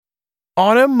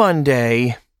On a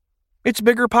Monday, it's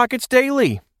Bigger Pockets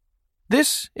Daily.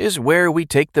 This is where we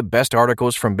take the best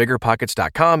articles from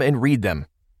BiggerPockets.com and read them,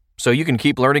 so you can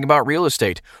keep learning about real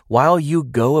estate while you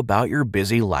go about your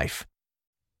busy life.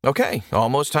 Okay,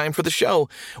 almost time for the show.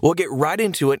 We'll get right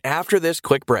into it after this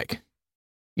quick break.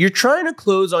 You're trying to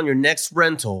close on your next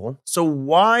rental, so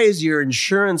why is your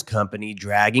insurance company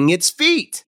dragging its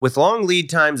feet? With long lead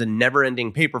times and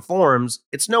never-ending paper forms,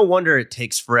 it's no wonder it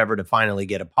takes forever to finally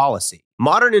get a policy.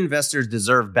 Modern investors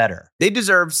deserve better. They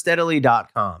deserve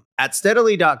Steadily.com. At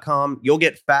Steadily.com, you'll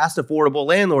get fast, affordable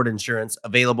landlord insurance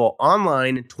available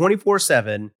online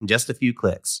 24/7 in just a few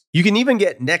clicks. You can even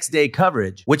get next-day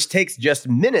coverage, which takes just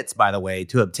minutes, by the way,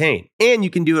 to obtain. And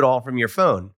you can do it all from your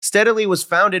phone. Steadily was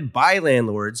founded by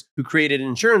landlords who created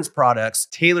insurance products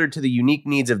tailored to the unique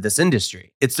needs of this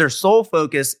industry. It's their sole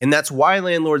focus, and that's why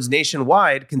landlords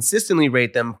nationwide consistently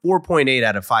rate them 4.8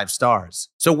 out of 5 stars.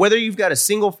 So whether you've got a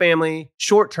single-family,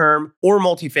 short-term, or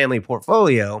multifamily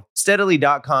portfolio,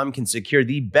 Steadily.com can secure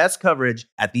the best coverage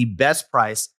at the best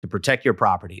price to protect your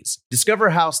properties.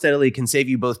 Discover how Steadily can save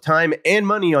you both time and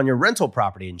money on your rental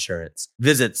property insurance.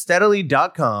 Visit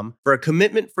Steadily.com for a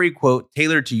commitment-free quote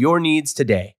tailored to your needs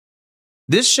today.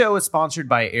 This show is sponsored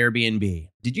by Airbnb.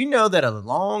 Did you know that a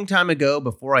long time ago,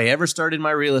 before I ever started my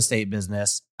real estate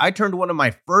business, I turned one of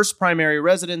my first primary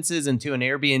residences into an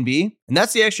Airbnb? And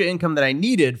that's the extra income that I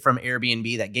needed from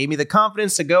Airbnb that gave me the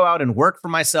confidence to go out and work for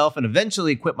myself and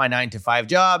eventually quit my 9-to-5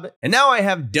 job. And now I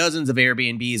have dozens of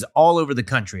Airbnbs all over the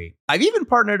country. I've even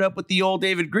partnered up with the old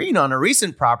David Green on a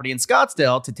recent property in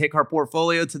Scottsdale to take our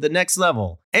portfolio to the next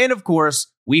level. And of course,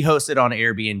 we host it on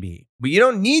Airbnb. But you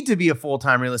don't need to be a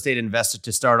full-time real estate investor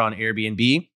to start on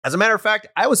Airbnb. As a matter of fact,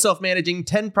 I was self-managing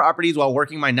 10 properties while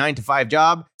working my 9-to-5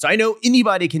 job, so I know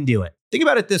anybody can do it. Think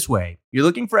about it this way. You're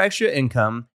looking for extra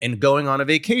income and going on a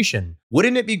vacation.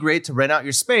 Wouldn't it be great to rent out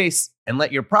your space and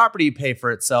let your property pay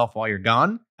for itself while you're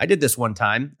gone? I did this one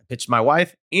time. I pitched my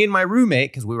wife and my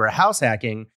roommate, because we were house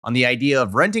hacking, on the idea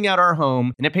of renting out our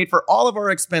home, and it paid for all of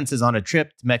our expenses on a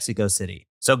trip to Mexico City.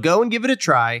 So go and give it a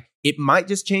try. It might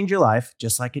just change your life,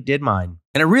 just like it did mine.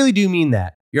 And I really do mean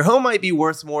that. Your home might be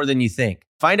worth more than you think.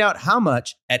 Find out how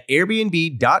much at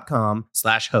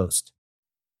airbnb.com/host.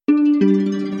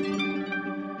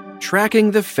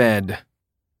 Tracking the Fed.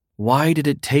 Why did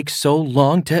it take so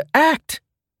long to act?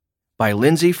 By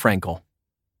Lindsay Frankel.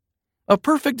 A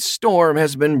perfect storm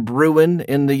has been brewing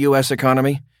in the U.S.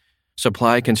 economy.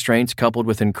 Supply constraints coupled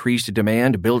with increased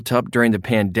demand built up during the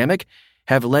pandemic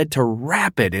have led to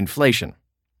rapid inflation.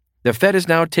 The Fed is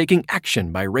now taking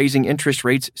action by raising interest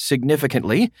rates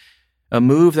significantly, a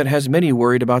move that has many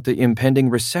worried about the impending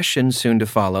recession soon to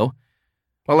follow.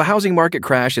 While a housing market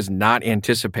crash is not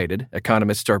anticipated,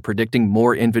 economists are predicting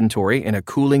more inventory and a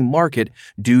cooling market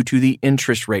due to the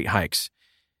interest rate hikes.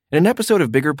 In an episode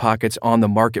of Bigger Pockets on the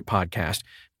Market podcast,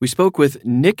 we spoke with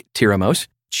Nick Tiramos,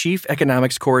 chief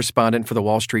economics correspondent for the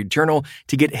Wall Street Journal,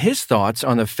 to get his thoughts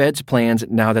on the Fed's plans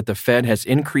now that the Fed has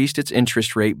increased its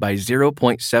interest rate by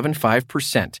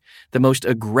 0.75%, the most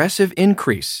aggressive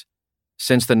increase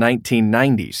since the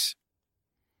 1990s.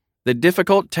 The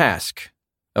difficult task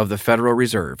of the Federal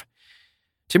Reserve.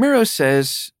 Tiramos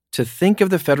says to think of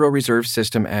the Federal Reserve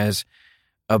System as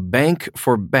a bank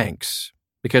for banks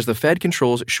because the Fed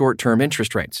controls short-term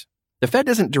interest rates. The Fed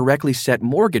doesn't directly set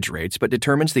mortgage rates, but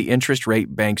determines the interest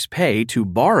rate banks pay to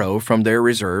borrow from their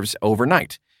reserves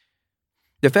overnight.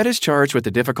 The Fed is charged with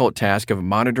the difficult task of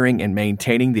monitoring and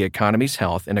maintaining the economy's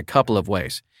health in a couple of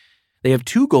ways. They have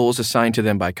 2 goals assigned to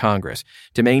them by Congress: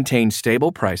 to maintain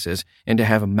stable prices and to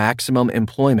have maximum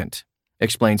employment,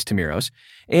 explains Tiramos.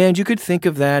 And you could think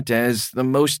of that as the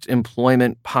most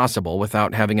employment possible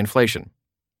without having inflation.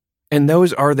 And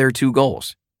those are their 2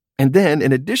 goals. And then,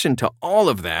 in addition to all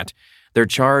of that, they're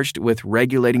charged with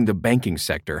regulating the banking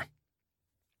sector.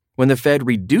 When the Fed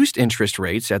reduced interest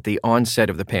rates at the onset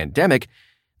of the pandemic,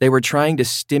 they were trying to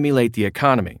stimulate the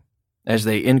economy. As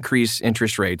they increase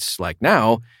interest rates like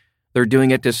now, they're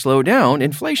doing it to slow down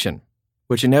inflation,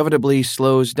 which inevitably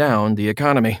slows down the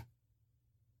economy.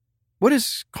 What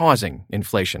is causing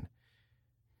inflation?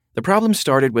 The problem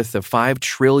started with the $5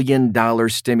 trillion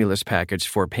stimulus package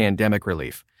for pandemic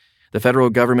relief. The federal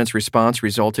government's response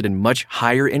resulted in much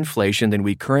higher inflation than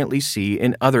we currently see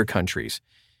in other countries.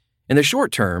 In the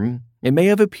short term, it may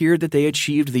have appeared that they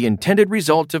achieved the intended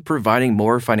result of providing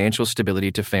more financial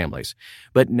stability to families,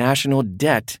 but national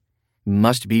debt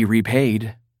must be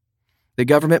repaid. The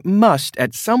government must,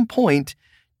 at some point,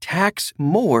 tax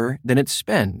more than it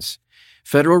spends.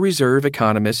 Federal Reserve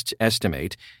economists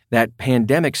estimate that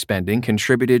pandemic spending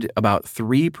contributed about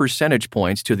 3 percentage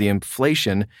points to the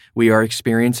inflation we are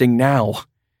experiencing now.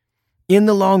 In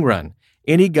the long run,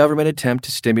 Any government attempt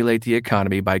to stimulate the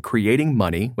economy by creating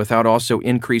money without also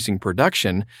increasing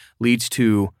production leads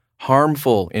to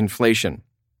harmful inflation.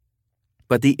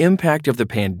 But the impact of the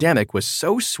pandemic was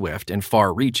so swift and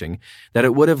far-reaching that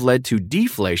it would have led to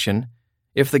deflation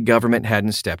if the government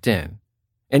hadn't stepped in.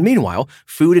 And meanwhile,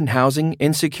 food and housing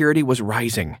insecurity was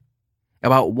rising.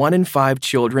 About 1 in 5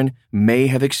 children may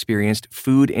have experienced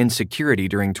food insecurity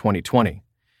during 2020.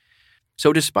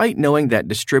 So despite knowing that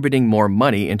distributing more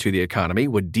money into the economy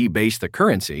would debase the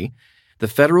currency, the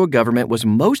federal government was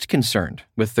most concerned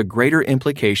with the greater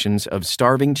implications of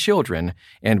starving children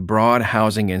and broad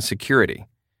housing insecurity.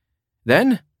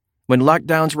 Then, when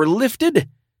lockdowns were lifted,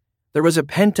 there was a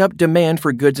pent-up demand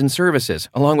for goods and services,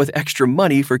 along with extra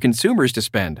money for consumers to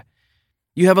spend.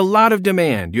 You have a lot of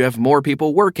demand. You have more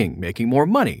people working, making more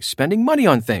money, spending money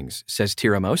on things, says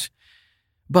Tiramos.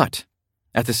 But,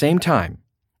 at the same time,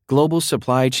 global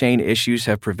supply chain issues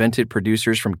have prevented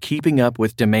producers from keeping up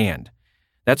with demand.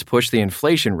 That's pushed the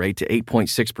inflation rate to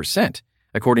 8.6%,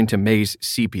 according to May's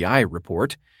CPI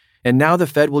report, and now the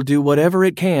Fed will do whatever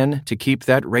it can to keep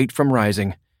that rate from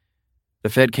rising. The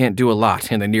Fed can't do a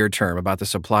lot in the near term about the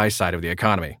supply side of the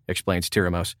economy, explains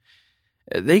Tiramos.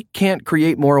 They can't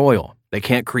create more oil. They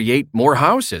can't create more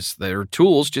houses. Their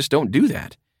tools just don't do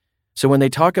that. So when they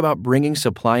talk about bringing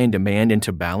supply and demand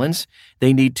into balance,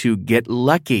 they need to get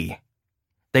lucky.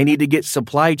 They need to get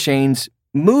supply chains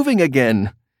moving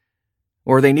again.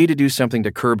 Or they need to do something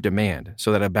to curb demand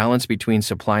so that a balance between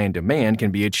supply and demand can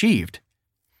be achieved.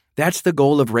 That's the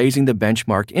goal of raising the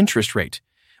benchmark interest rate.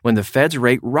 When the Fed's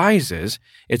rate rises,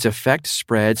 its effect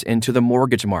spreads into the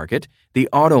mortgage market, the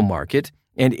auto market,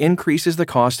 and increases the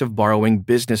cost of borrowing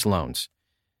business loans.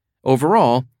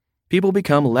 Overall, people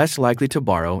become less likely to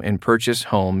borrow and purchase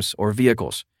homes or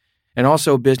vehicles. And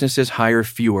also businesses hire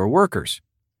fewer workers.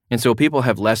 And so people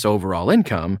have less overall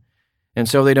income, and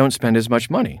so they don't spend as much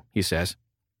money, he says.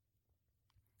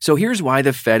 So here's why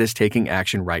the Fed is taking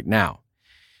action right now.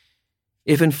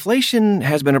 If inflation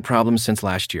has been a problem since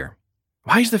last year,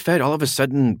 why is the Fed all of a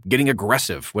sudden getting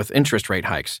aggressive with interest rate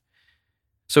hikes?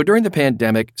 So during the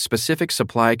pandemic, specific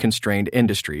supply-constrained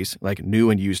industries, like new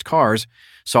and used cars,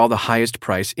 saw the highest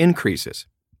price increases.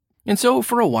 And so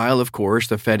for a while, of course,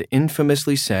 the Fed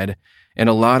infamously said, and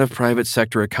a lot of private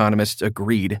sector economists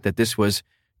agreed that this was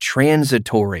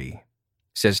transitory,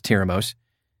 says Tiramos.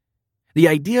 The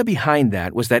idea behind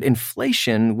that was that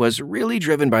inflation was really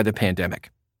driven by the pandemic.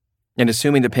 And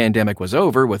assuming the pandemic was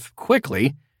over with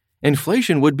quickly,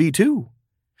 inflation would be too.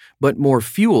 But more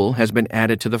fuel has been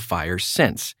added to the fire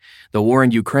since. The war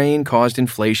in Ukraine caused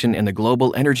inflation in the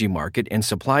global energy market, and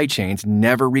supply chains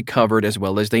never recovered as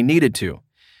well as they needed to.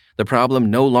 The problem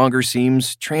no longer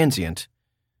seems transient,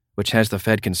 which has the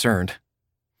Fed concerned.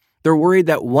 They're worried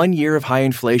that 1 year of high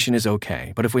inflation is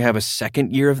okay, but if we have a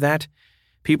second year of that,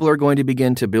 people are going to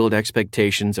begin to build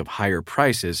expectations of higher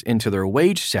prices into their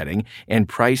wage setting and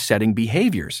price setting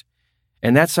behaviors.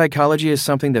 And that psychology is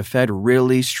something the Fed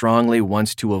really strongly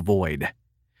wants to avoid.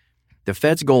 The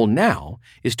Fed's goal now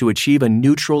is to achieve a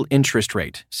neutral interest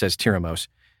rate, says Tiramos.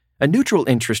 A neutral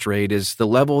interest rate is the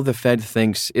level the Fed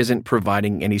thinks isn't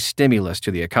providing any stimulus to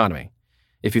the economy.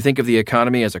 If you think of the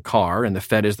economy as a car and the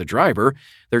Fed as the driver,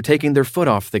 they're taking their foot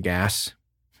off the gas.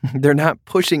 They're not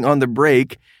pushing on the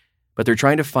brake, but they're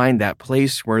trying to find that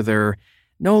place where they're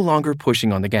no longer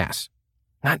pushing on the gas,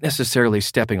 not necessarily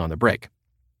stepping on the brake.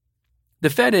 The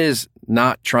Fed is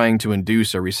not trying to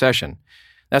induce a recession.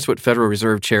 That's what Federal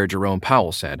Reserve Chair Jerome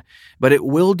Powell said. But it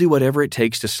will do whatever it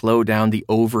takes to slow down the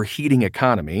overheating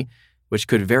economy, which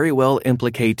could very well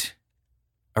implicate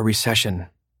a recession.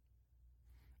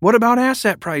 What about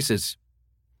asset prices?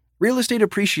 Real estate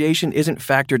appreciation isn't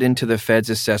factored into the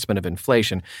Fed's assessment of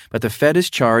inflation, but the Fed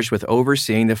is charged with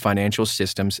overseeing the financial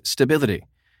system's stability.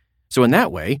 So in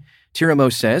that way,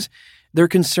 Tiramos says, they're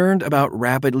concerned about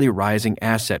rapidly rising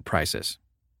asset prices.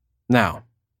 Now,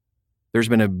 there's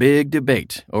been a big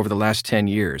debate over the last 10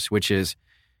 years, which is,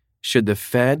 should the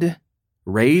Fed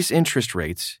raise interest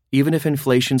rates even if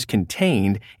inflation's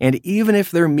contained and even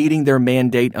if they're meeting their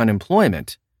mandate on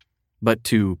employment, but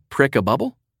to prick a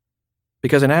bubble?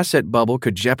 Because an asset bubble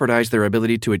could jeopardize their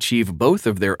ability to achieve both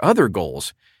of their other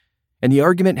goals. And the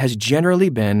argument has generally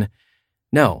been,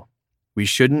 no, we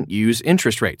shouldn't use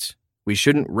interest rates. We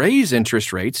shouldn't raise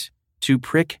interest rates to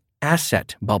prick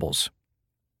asset bubbles.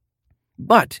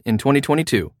 But in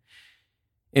 2022,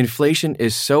 inflation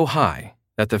is so high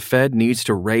that the Fed needs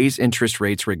to raise interest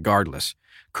rates regardless.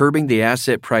 Curbing the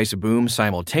asset price boom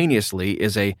simultaneously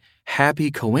is a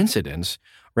happy coincidence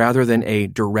rather than a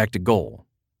direct goal.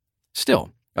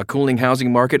 Still, a cooling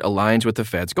housing market aligns with the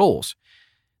Fed's goals.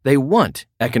 They want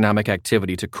economic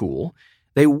activity to cool.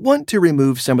 They want to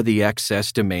remove some of the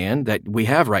excess demand that we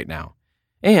have right now.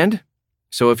 And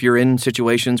so if you're in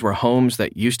situations where homes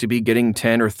that used to be getting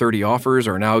 10 or 30 offers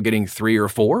are now getting 3 or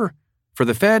 4, for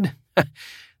the Fed,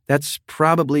 that's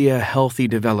probably a healthy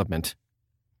development.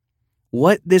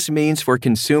 What this means for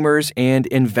consumers and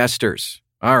investors.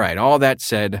 All right, all that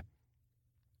said,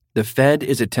 the Fed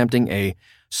is attempting a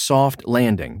soft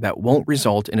landing that won't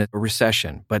result in a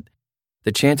recession, but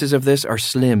the chances of this are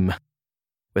slim.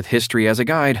 With history as a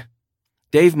guide,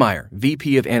 Dave Meyer,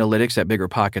 VP of Analytics at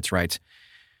BiggerPockets, writes,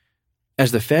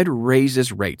 as the Fed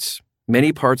raises rates,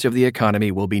 many parts of the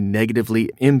economy will be negatively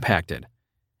impacted.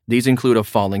 These include a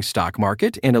falling stock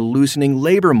market and a loosening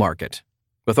labor market.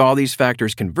 With all these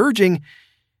factors converging,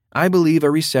 I believe a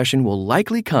recession will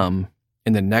likely come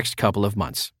in the next couple of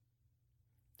months.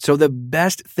 So the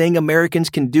best thing Americans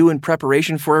can do in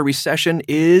preparation for a recession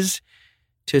is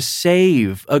to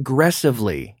save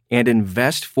aggressively and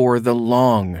invest for the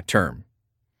long term.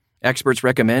 Experts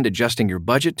recommend adjusting your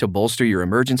budget to bolster your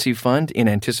emergency fund in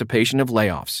anticipation of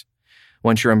layoffs.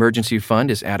 Once your emergency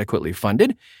fund is adequately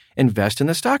funded, invest in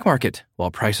the stock market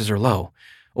while prices are low,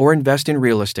 or invest in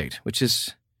real estate, which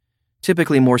is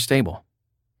typically more stable.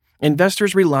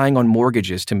 Investors relying on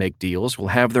mortgages to make deals will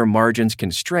have their margins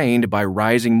constrained by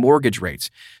rising mortgage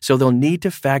rates, so they'll need to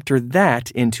factor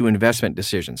that into investment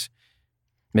decisions.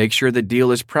 Make sure the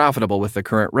deal is profitable with the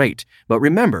current rate, but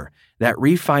remember that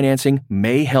refinancing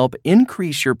may help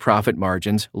increase your profit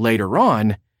margins later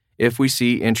on if we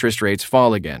see interest rates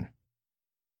fall again.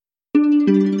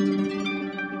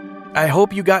 I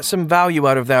hope you got some value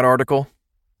out of that article.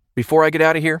 Before I get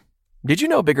out of here, did you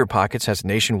know BiggerPockets has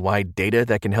nationwide data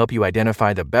that can help you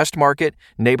identify the best market,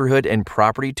 neighborhood, and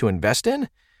property to invest in?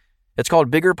 It's called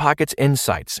BiggerPockets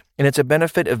Insights, and it's a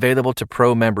benefit available to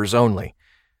pro members only.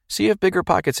 See if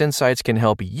BiggerPockets Insights can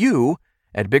help you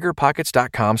at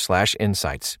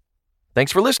biggerpockets.com/insights.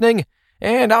 Thanks for listening,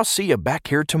 and I'll see you back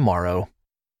here tomorrow.